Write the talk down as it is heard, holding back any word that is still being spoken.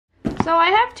So I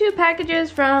have 2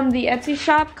 packages from the Etsy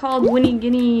shop called Winnie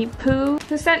Guinea Pooh,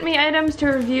 who sent me items to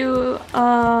review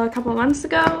a couple months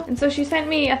ago. And so she sent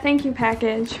me a thank you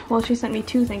package. Well, she sent me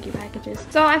 2 thank you packages.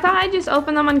 So I thought I'd just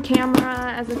open them on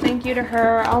camera as a thank you to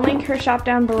her. I'll link her shop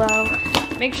down below.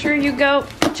 Make sure you go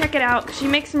check it out. She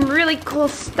makes some really cool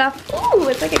stuff. Ooh,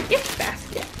 it's like a gift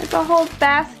basket. It's a whole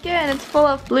basket and it's full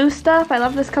of blue stuff. I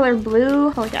love this color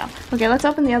blue. Oh yeah. Okay, let's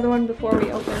open the other one before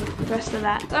we open the rest of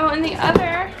that. So in the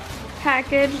other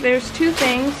package, there's 2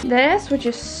 things. This, which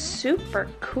is super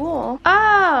cool.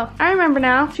 Oh, I remember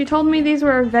now. She told me these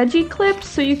were veggie clips,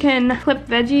 so you can clip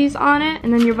veggies on it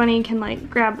and then your bunny can like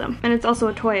grab them. And it's also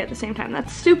a toy at the same time.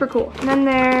 That's super cool. And then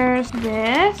there's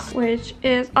this, which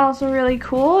is also really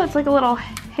cool. It's like a little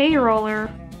hay roller.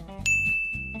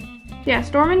 Yeah,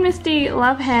 Storm and Misty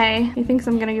love hay. He thinks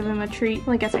I'm gonna give him a treat.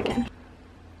 Well, I guess I can.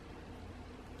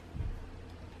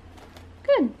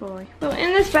 Good boy. So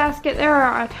in this basket, there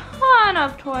are a ton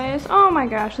of toys. Oh my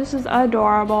gosh, this is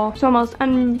adorable. It's almost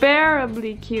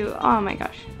unbearably cute. Oh my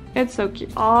gosh. It's so cute.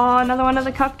 Oh, another one of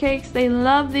the cupcakes. They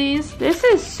love these. This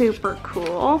is super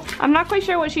cool. I'm not quite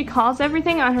sure what she calls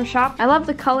everything on her shop. I love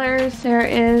the colors. There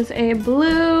is a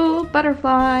blue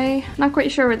butterfly. Not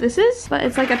quite sure what this is, but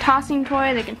it's like a tossing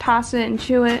toy. They can toss it and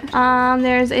chew it.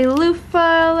 There's a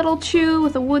loofah little chew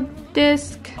with a wood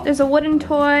disc. There's a wooden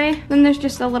toy. Then there's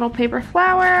just a little paper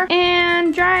flower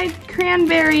and dried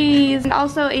cranberries. And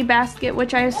also a basket,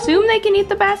 which I assume they can eat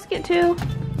the basket too.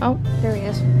 Oh, there he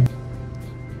is.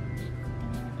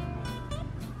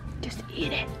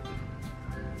 Eat it.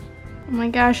 Oh my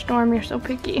gosh, Storm, you're so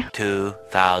picky.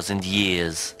 2,000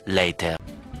 years later.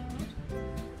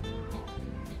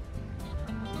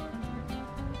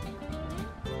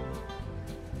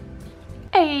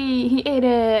 Hey, he ate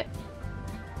it.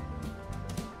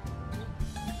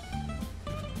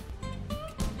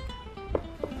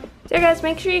 So guys,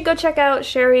 make sure you go check out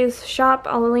Sherry's shop.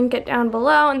 I'll link it down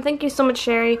below. And thank you so much,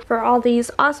 Sherry, for all these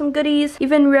awesome goodies.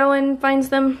 Even Rowan finds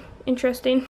them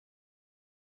interesting.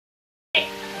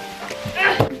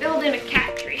 Building a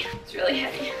cat tree. It's really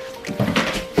heavy.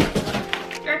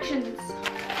 Directions.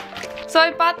 So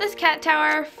I bought this cat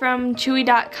tower from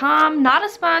Chewy.com. Not a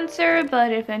sponsor,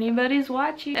 but if anybody's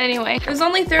watching. Anyway, it was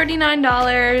only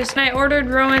 $39 and I ordered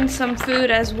Rowan some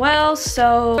food as well.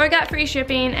 So I got free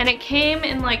shipping and it came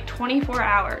in like 24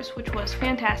 hours, which was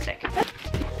fantastic.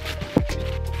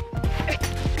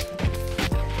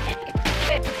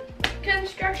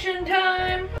 Construction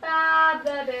time. Bob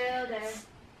the Builder.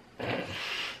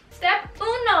 Step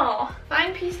uno.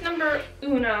 Find piece number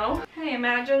uno. Hey,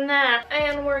 imagine that.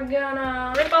 And we're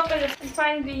gonna rip up and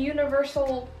find the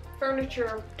universal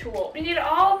furniture tool. We need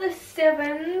all the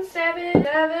seven.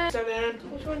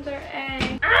 Which ones are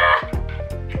A? Ah!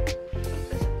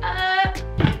 This up.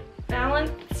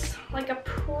 Balance like a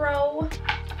pro.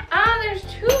 Ah, there's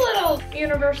 2 little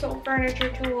universal furniture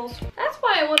tools. That's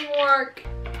why it wouldn't work.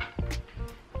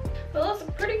 Well, it's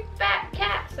a pretty fat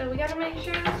cat, so we gotta make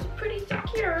sure it's pretty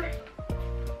secure.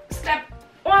 Step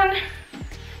 1.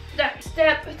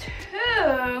 Step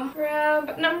 2.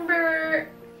 Grab number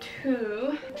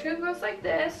 2. 2 goes like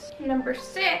this. Number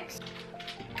 6.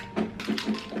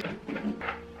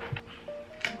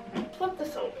 Flip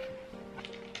this over.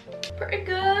 Pretty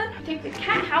good. Take the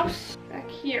cat house back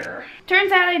here.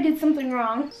 Turns out I did something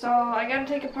wrong, so I gotta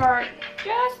take apart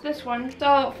just this one.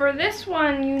 So for this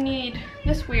one, you need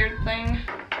this weird thing.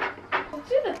 Let's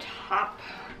do the top.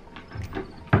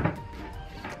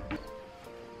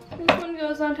 This one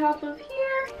goes on top of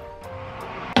here.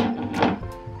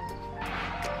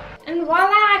 And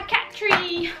voila, cat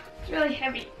tree. It's really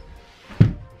heavy.